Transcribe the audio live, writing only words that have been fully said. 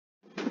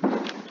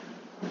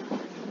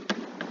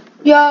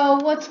Yo,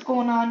 what's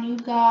going on, you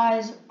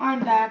guys?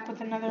 I'm back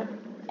with another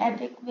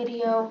epic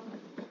video.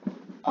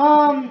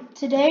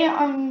 Today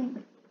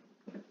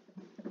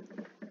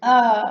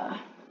uh,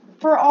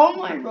 for all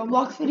my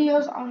Roblox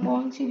videos, I'm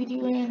going to be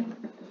doing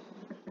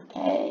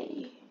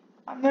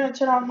I'm gonna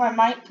turn on my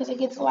mic because it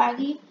gets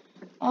laggy.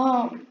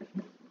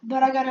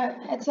 But I got a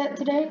headset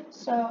today,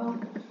 so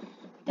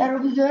that'll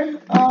be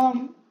good.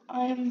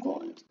 I am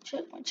going to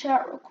check my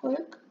chat real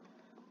quick.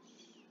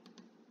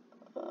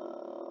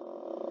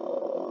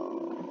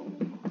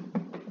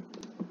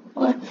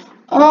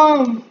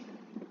 Okay.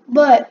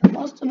 But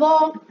most of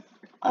all,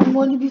 I'm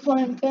going to be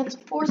playing Phantom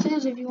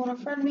Forces. If you want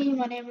to friend me,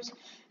 my name is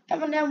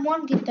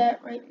Eminem1. Get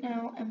that right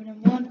now,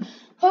 Eminem1.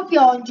 Hope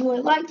y'all enjoy.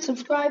 Like,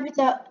 subscribe, hit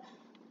that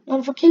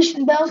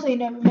notification bell so you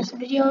never miss a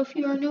video if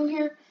you are new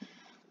here.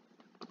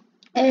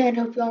 And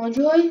hope y'all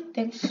enjoy.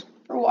 Thanks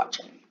for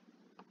watching.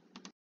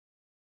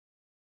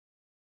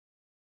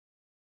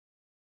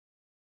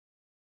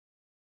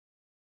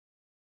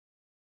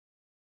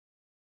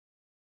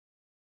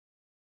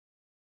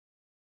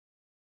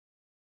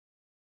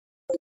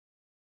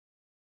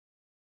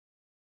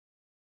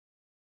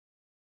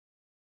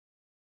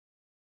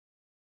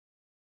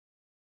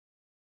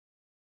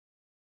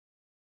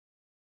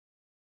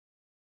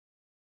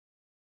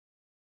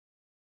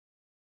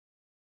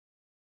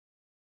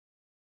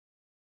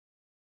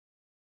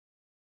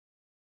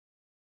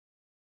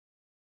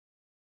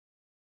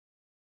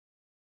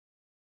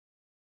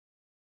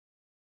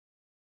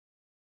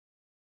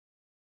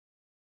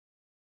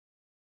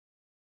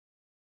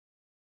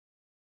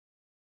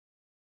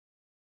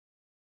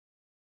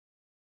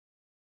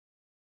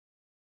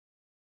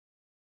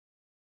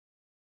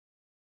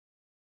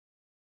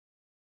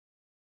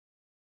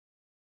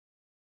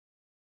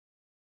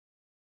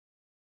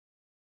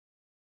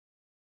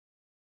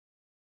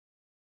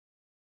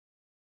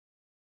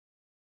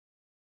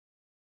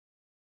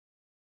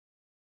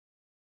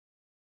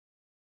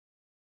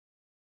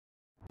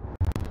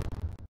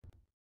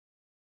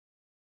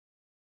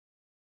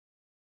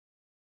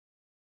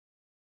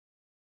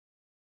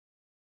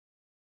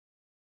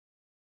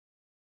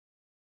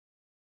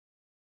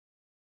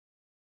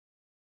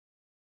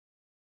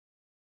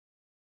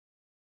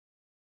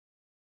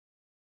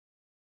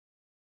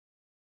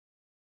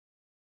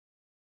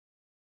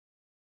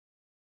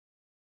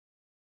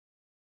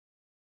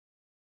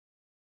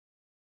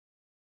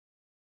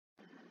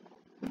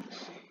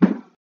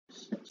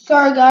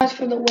 Sorry guys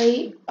for the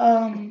wait.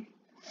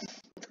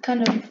 It's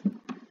kind of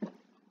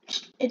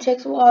it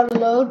takes a while to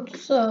load,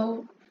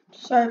 so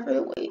sorry for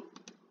the wait.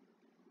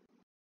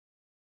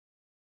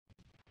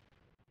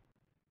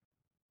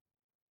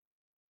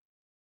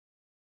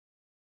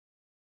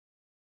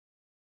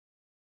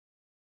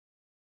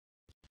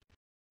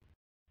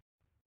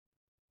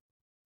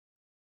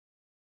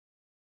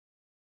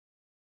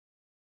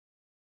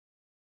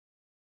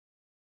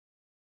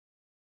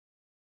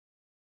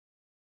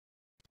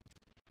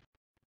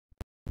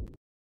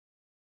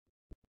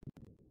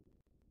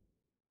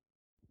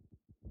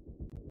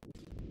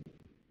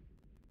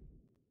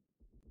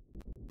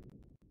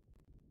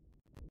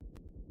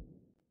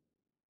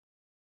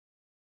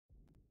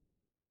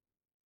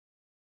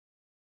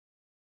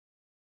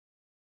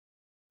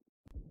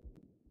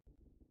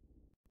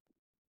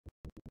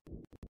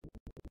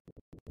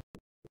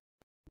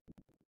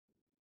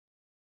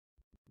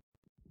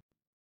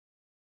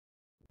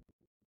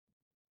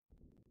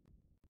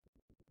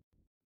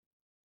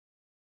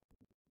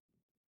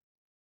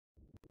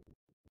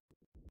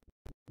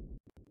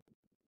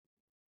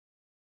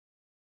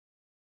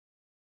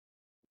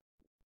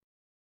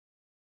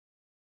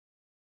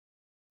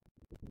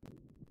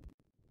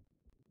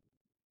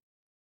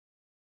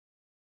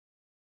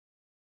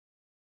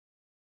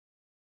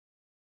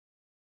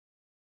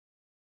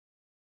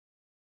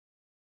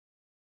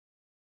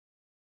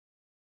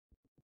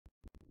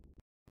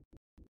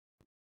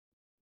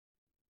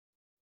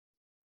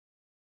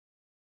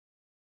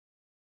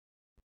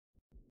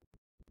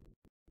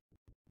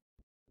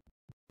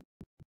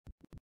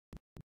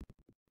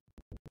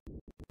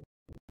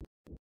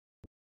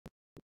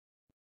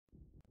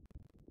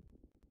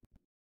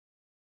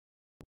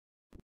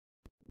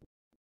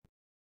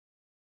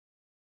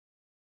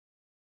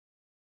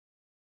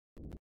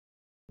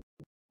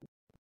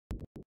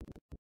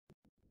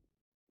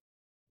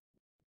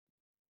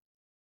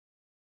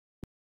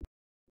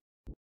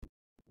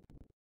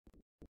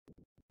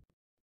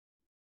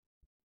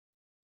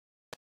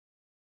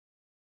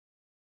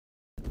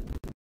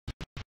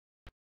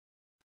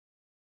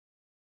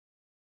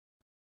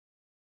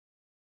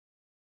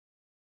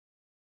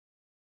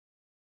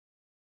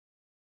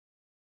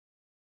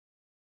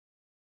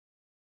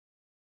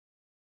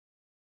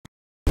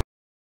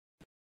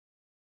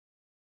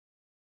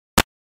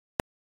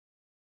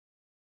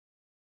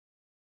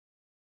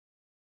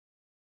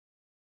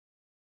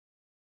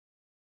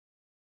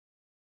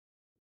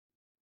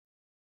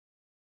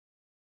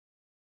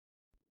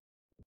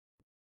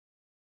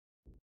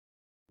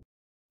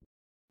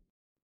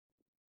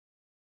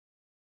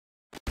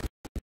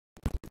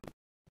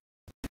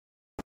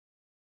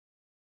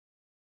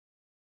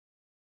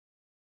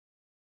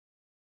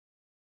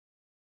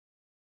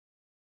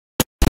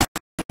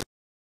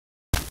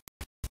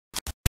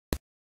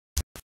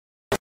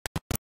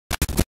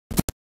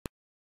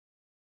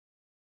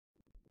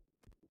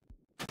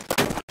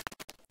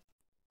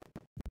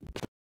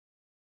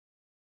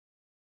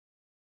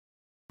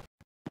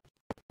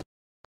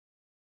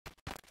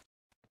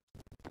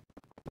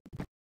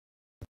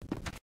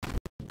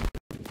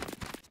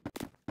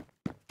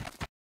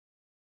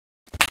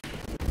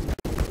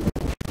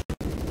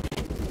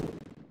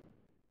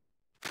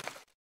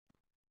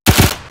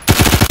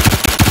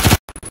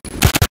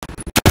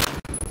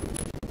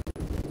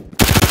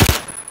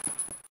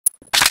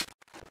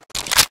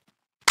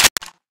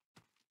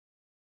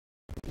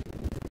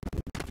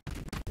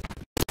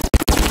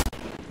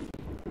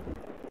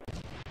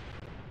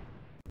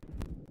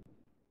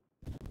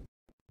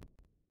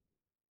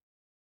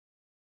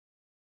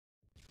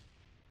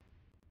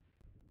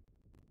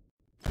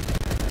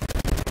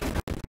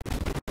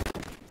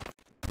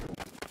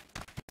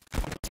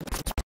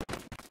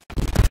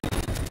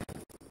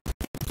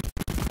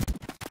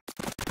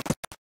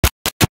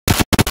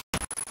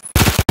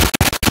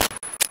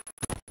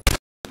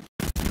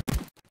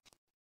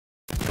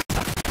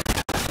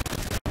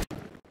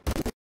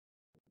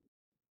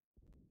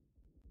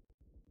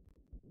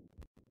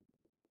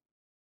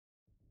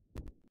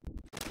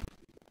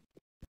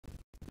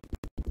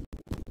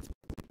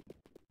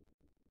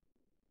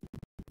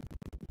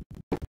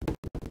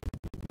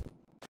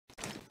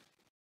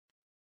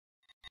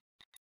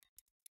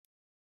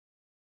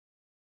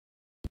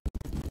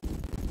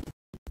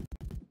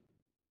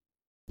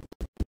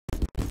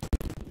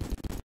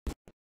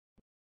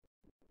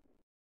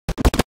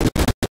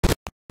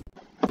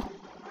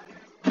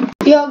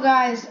 Yo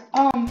guys,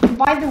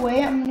 by the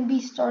way, I'm gonna be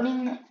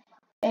starting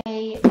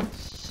a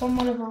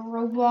somewhat of a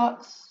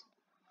Roblox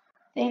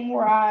thing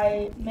where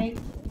I make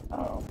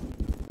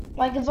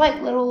like it's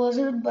like Little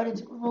Lizard, but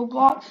it's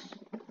Roblox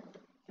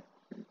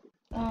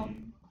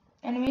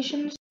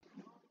animations.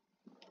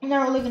 It's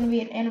not really gonna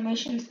be an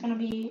animation, it's gonna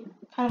be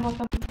kind of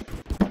like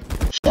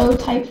a show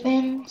type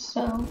thing,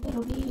 so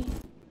it'll be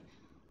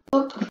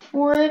look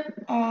for it.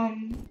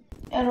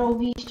 It'll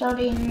be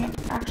starting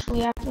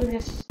actually after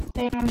this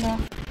thing. I'm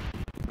gonna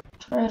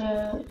try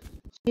to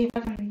see if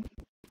I can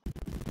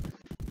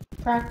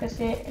practice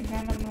it, and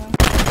then I'm gonna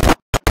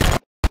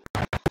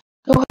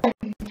go ahead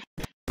and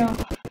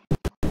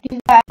do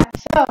that.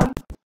 So,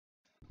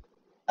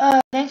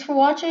 thanks for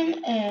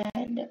watching,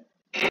 and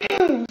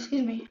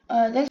excuse me.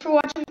 Thanks for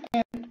watching,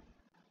 and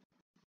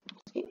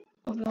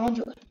hope you all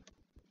enjoy.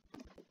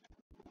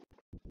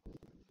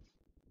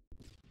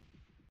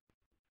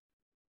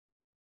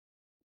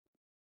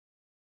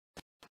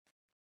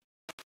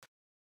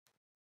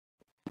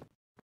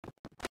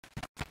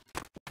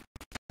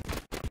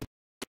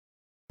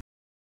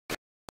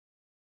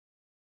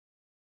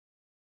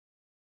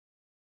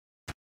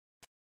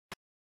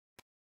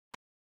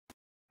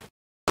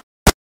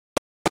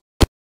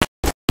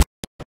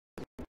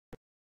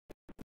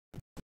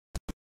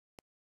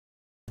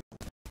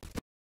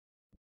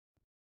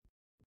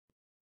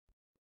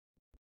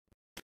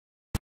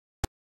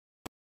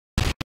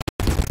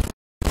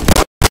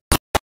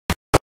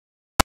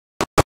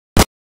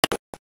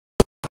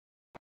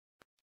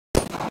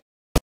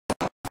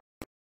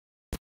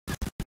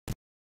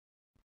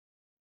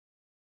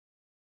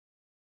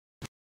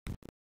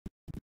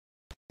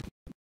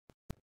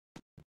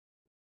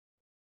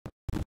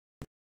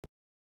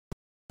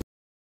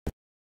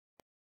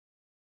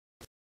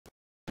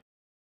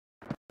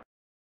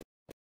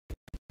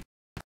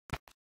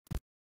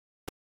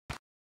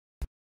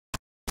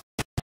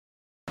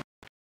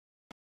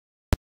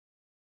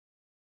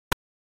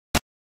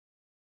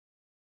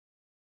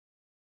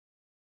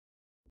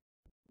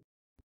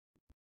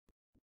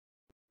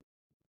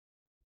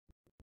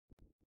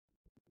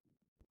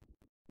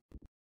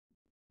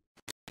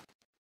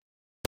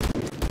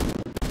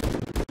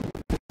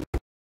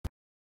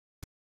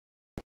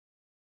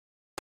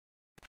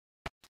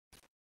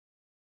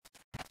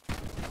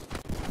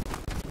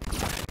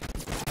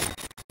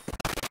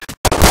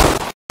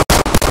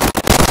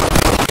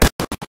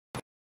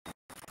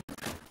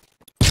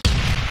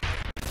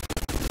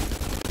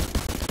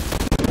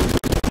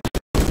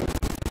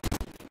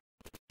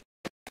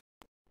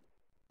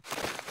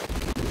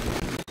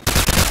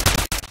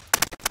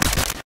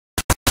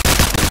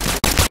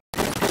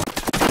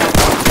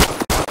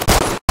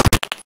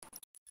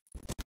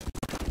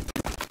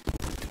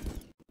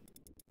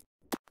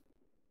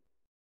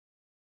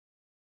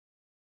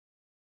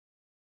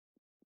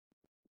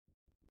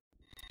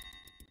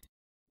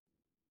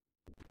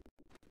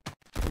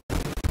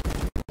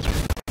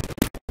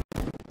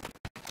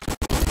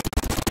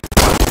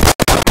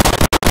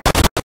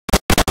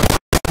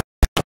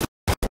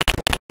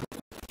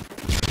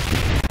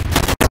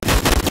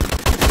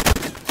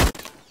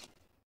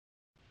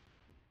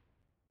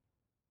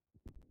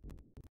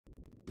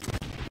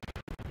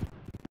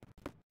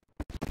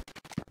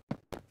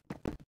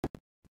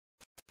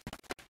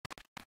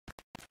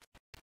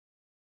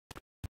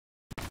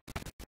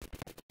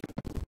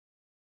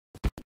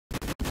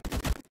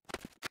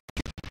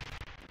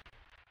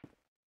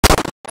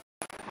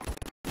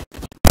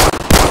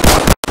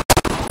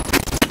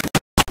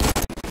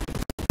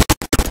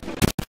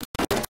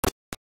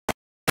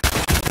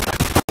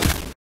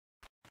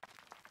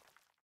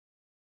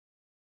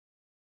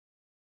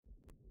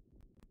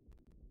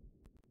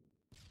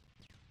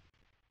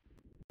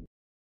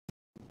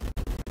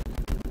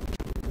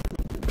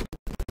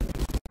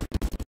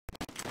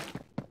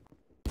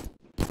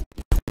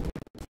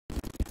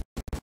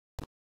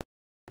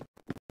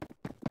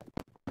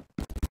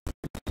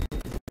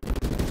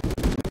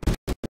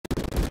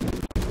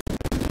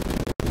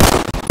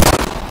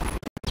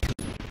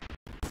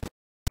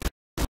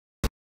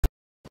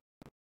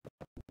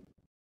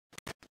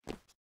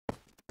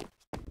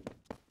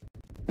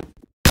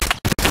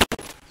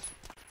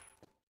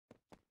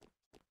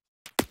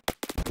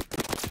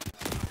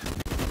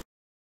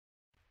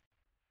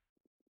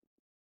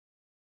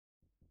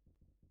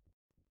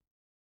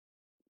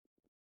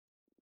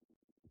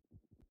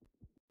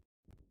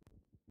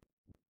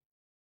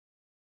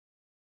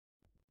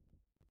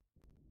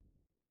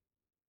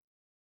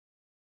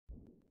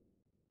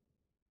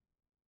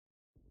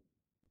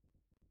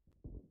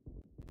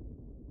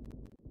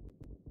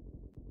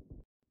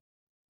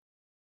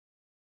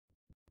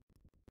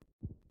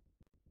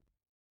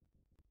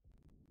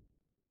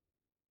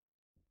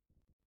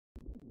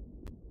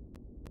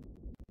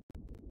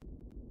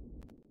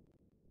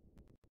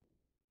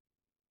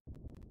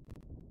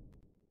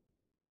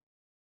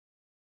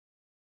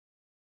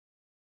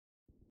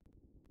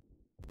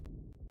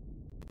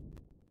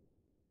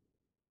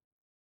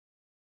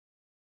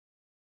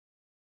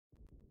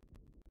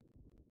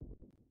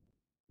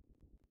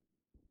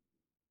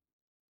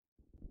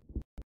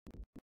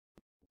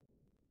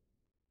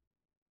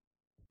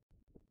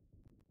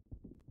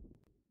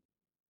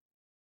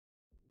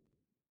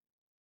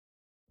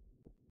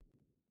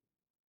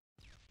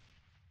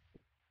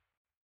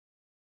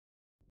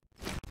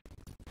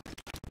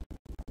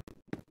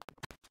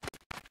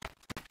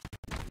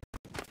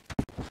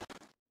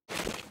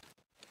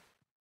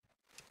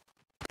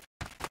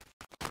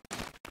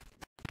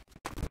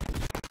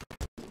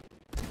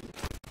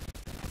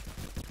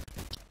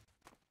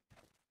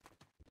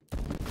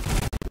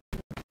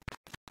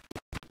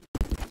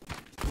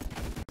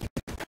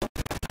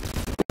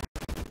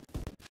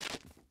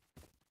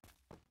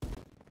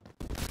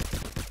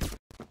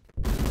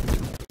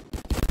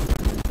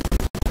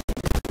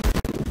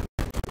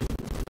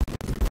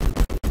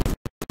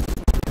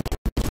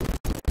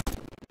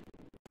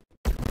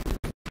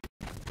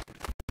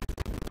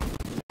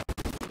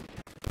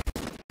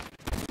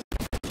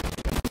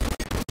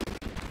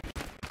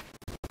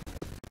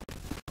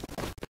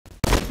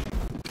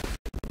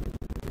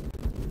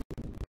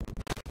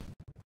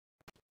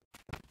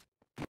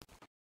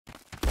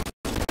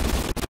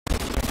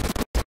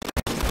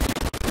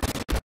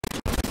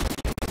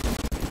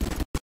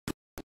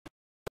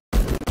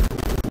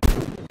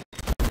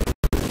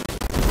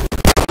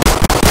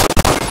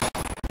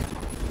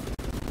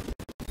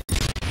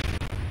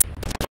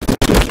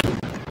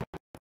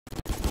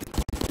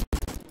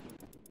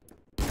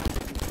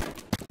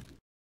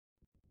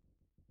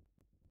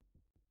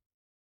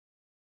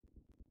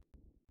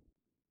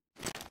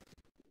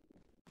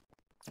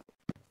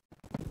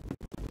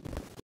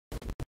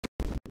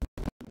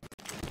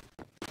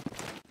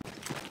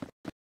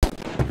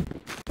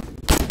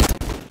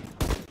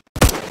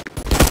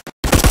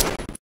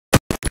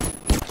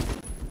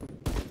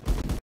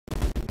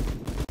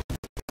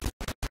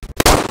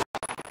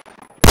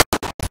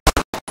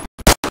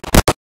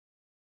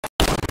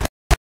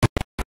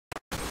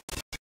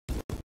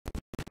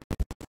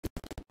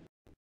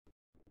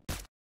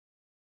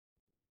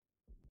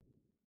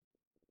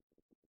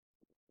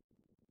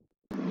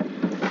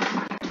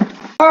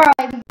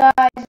 Alright,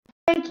 guys,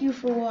 thank you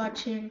for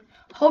watching.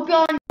 Hope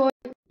y'all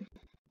enjoyed.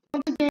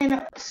 Once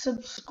again,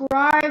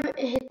 subscribe,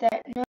 hit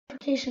that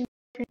notification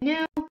if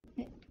you're new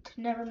to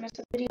never miss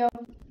a video.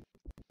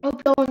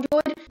 Hope y'all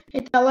enjoyed.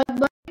 Hit that like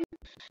button,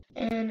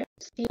 and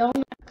see y'all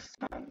next time.